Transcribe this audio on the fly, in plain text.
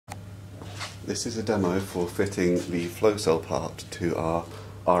This is a demo for fitting the Flowcell part to our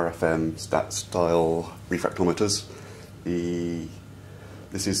RFM style refractometers.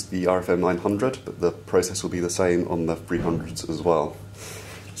 This is the RFM 900, but the process will be the same on the 300s as well.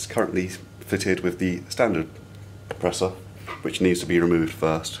 It's currently fitted with the standard compressor, which needs to be removed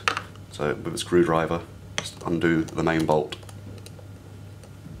first. So with a screwdriver, just undo the main bolt.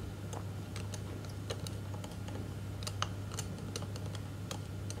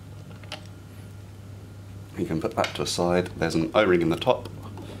 You can put that to a side. There's an O-ring in the top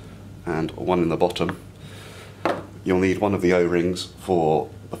and one in the bottom. You'll need one of the O-rings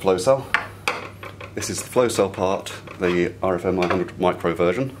for the Flowcell. This is the Flowcell part, the RFM 900 micro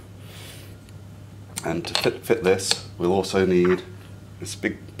version. And to fit this, we'll also need this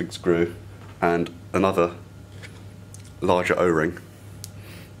big screw and another larger O-ring.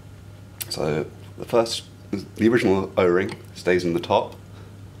 So the original O-ring stays in the top,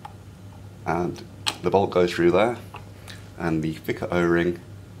 and the bolt goes through there, and the thicker O-ring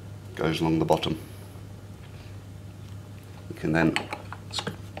goes along the bottom. You can then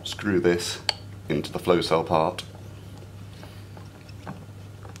screw this into the Flowcell part.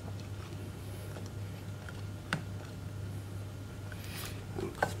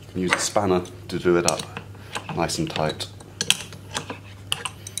 You can use a spanner to do it up nice and tight.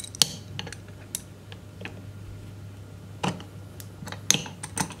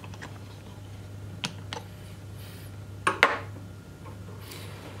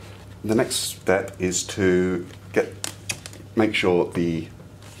 The next step is to make sure the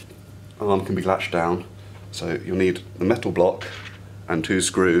arm can be latched down. So you'll need the metal block and 2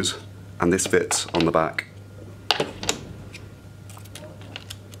 screws, and this fits on the back.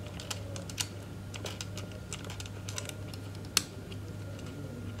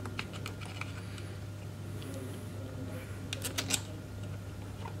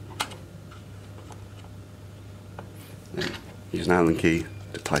 Then use an Allen key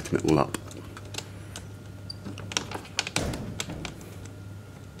to tighten it all up.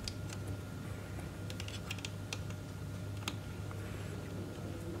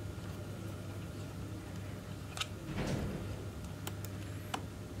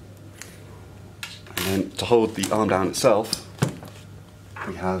 And then to hold the arm down itself,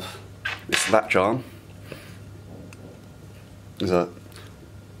 we have this latch arm. There's a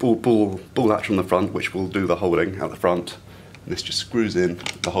ball latch on the front which will do the holding at the front. And this just screws in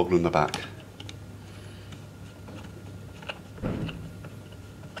the hole in the back.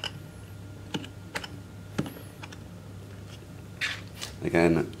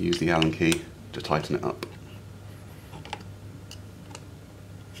 Again, use the Allen key to tighten it up.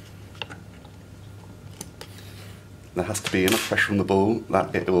 There has to be enough pressure on the ball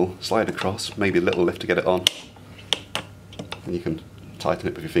that it will slide across, maybe a little lift to get it on. And you can tighten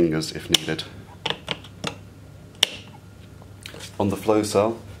it with your fingers if needed. On the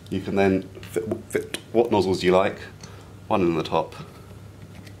Flowcell, you can then fit what nozzles you like, one in the top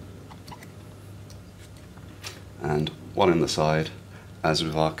and one in the side, as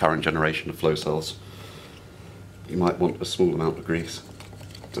with our current generation of Flowcells. You might want a small amount of grease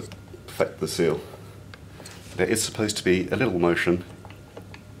to perfect the seal. There is supposed to be a little motion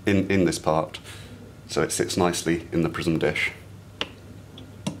in this part, so it sits nicely in the prism dish.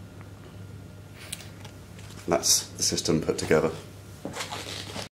 That's the system put together.